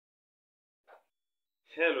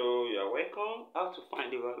Hello, you are welcome. How to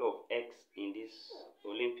find the value of x in this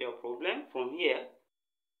Olympiad problem. From here,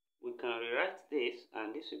 we can rewrite this,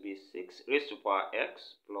 and this will be 6 raised to power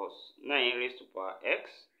x plus 9 raised to power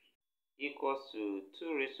x equals to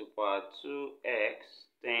 2 raised to power 2x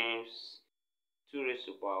times 2 raised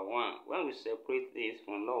to power 1 when we separate this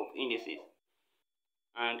from law of indices.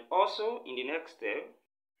 And also, in the next step,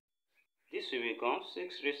 this will become 6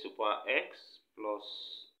 raised to power x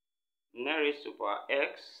plus 9 raised to power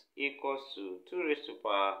x equals to 2 raised to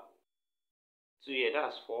power 2 here,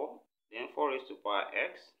 that's 4. Then 4 raised to power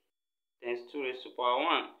x times 2 raised to power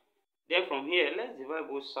 1. Then from here, let's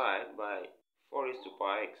divide both sides by 4 raised to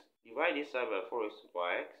power x. Divide this side by 4 raised to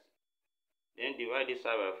power x. Then divide this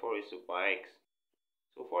side by 4 raised to power x.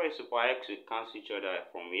 So 4 raised to power x will cancel each other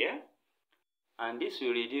from here. And this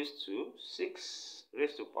will reduce to 6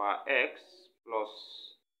 raised to power x plus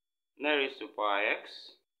 9 raised to power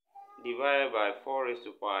x divided by 4 raised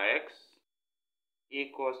to power x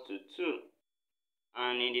equals to 2.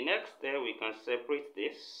 And in the next step, we can separate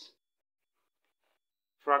this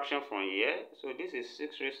fraction from here. So this is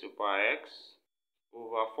 6 raised to power x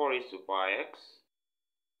over 4 raised to power x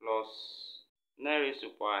plus 9 raised to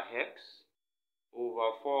power x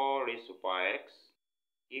over 4 raised to power x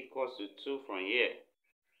equals to 2 from here.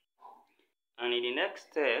 And in the next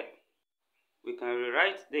step, we can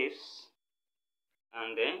rewrite this.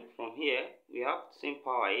 And then from here, we have same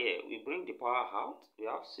power here. We bring the power out. We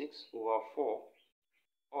have 6 over 4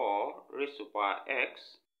 or raised to power x.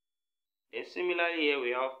 Then similarly here,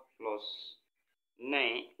 we have plus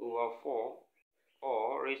 9 over 4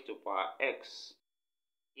 or raised to power x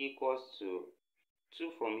equals to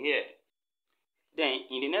 2 from here. Then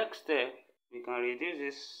in the next step, we can reduce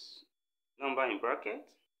this number in bracket.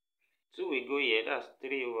 2 will go here, that's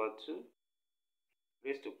 3 over 2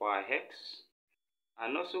 raised to power x.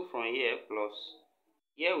 And also from here, plus,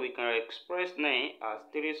 here we can express 9 as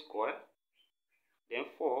 3 square, then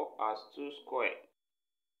 4 as 2 square.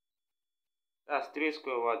 That's 3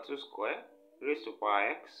 square over 2 square raised to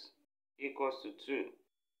power x equals to 2.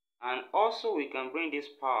 And also we can bring this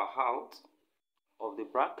power out of the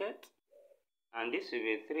bracket, and this will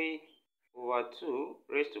be 3 over 2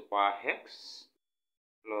 raised to power x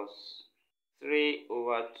plus 3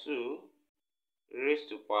 over 2 raised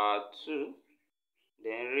to power 2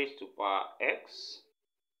 then raised to power x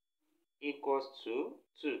equals to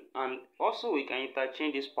 2. And also we can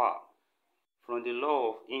interchange this power from the law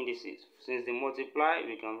of indices. Since they multiply,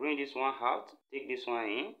 we can bring this one out, take this one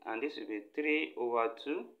in, and this will be 3 over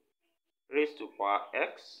 2 raised to power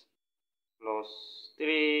x plus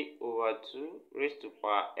 3 over 2 raised to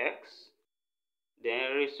power x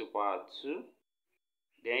then raised to power 2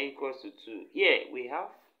 then equals to 2. Here we have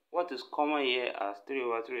what is common here as 3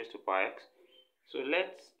 over 2 raised to power x. So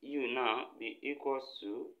let u now be equals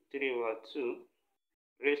to 3 over 2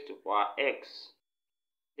 raised to power x.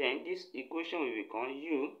 Then this equation will become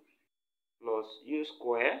u plus u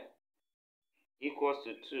square equals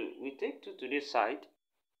to 2. We take 2 to this side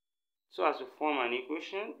so as to form an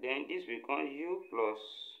equation. Then this becomes u plus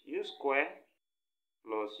u square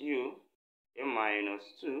plus u then minus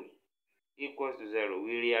 2 equals to 0.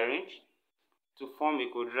 We rearrange to form a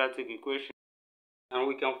quadratic equation. And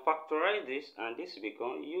we can factorize this, and this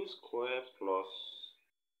becomes u squared plus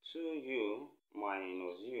 2u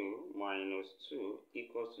minus 2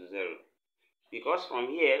 equals to 0. Because from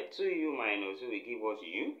here, 2u minus 2 will give us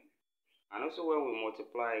u. And also when we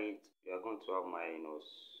multiply it, we are going to have minus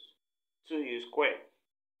 2u squared.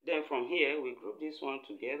 Then from here, we group this one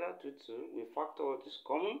together, 2, 2. We factor what is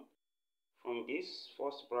common. From this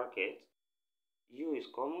first bracket, u is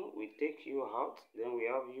common. We take u out. Then we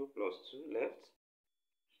have u plus 2 left.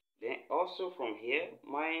 Then also from here,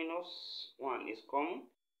 minus 1 is common.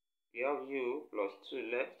 We have u plus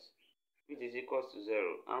 2 left, which is equals to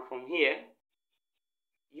 0. And from here,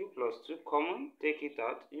 u plus 2 common, take it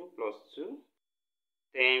out, u plus 2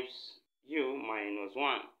 times u minus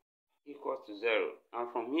 1 equals to 0.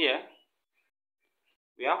 And from here,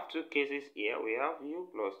 we have two cases here. We have u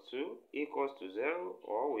plus 2 equals to 0,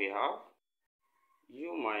 or we have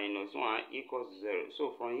u minus 1 equals to 0.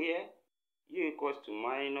 So from here, u equals to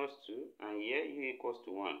minus 2, and here u equals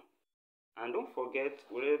to 1. And don't forget,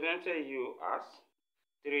 we represented u as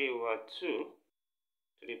 3 over 2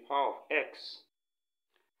 to the power of x.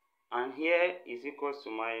 And here is equals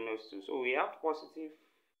to minus 2. So we have positive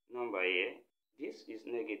number here. This is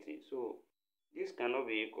negative. So this cannot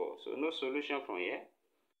be equal. So no solution from here.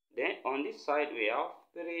 Then on this side, we have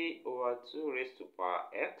 3 over 2 raised to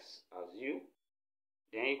power x as u,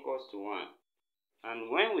 then equals to 1.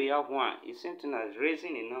 And when we have 1, it's same thing as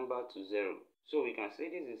raising a number to 0. So we can say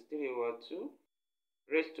this is 3 over 2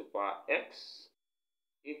 raised to power x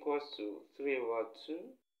equals to 3 over 2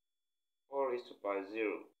 all raised to power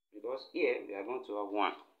 0, because here we are going to have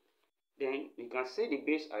 1. Then we can say the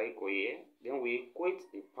base are equal here. Then we equate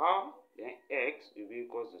the power, then x will be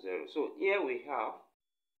equals to 0. So here we have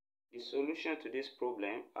the solution to this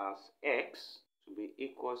problem as x to be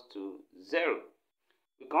equals to 0.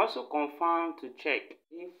 We can also confirm to check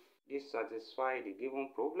if this satisfies the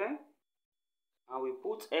given problem, and we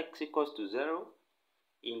put x equals to 0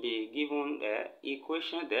 in the given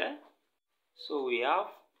equation there. So we have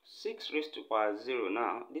 6 raised to power 0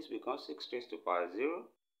 now. This becomes 6 raised to power 0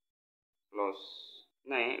 plus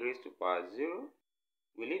 9 raised to power 0.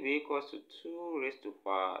 Will it be equals to 2 raised to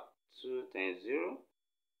power 2 times 0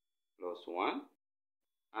 plus 1?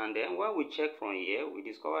 And then when we check from here, we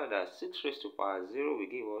discover that 6 raised to power 0 will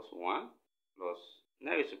give us 1 plus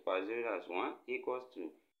 9 raised to power 0, that's 1, equals to,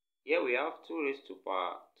 here we have 2 raised to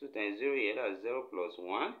power 2 times 0 here, that's 0 plus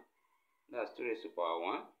 1, that's 2 raised to power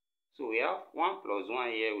 1. So we have 1 plus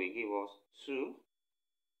 1 here will give us 2,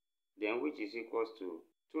 then which is equals to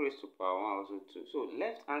 2 raised to power 1 also 2. So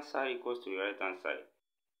left hand side equals to the right hand side.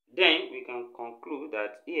 Then we can conclude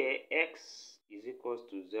that here x is equals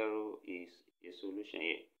to 0 is a solution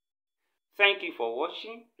here. Thank you for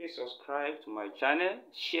watching. Please subscribe to my channel,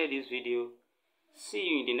 share this video. See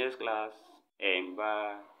you in the next class, and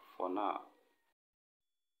bye for now.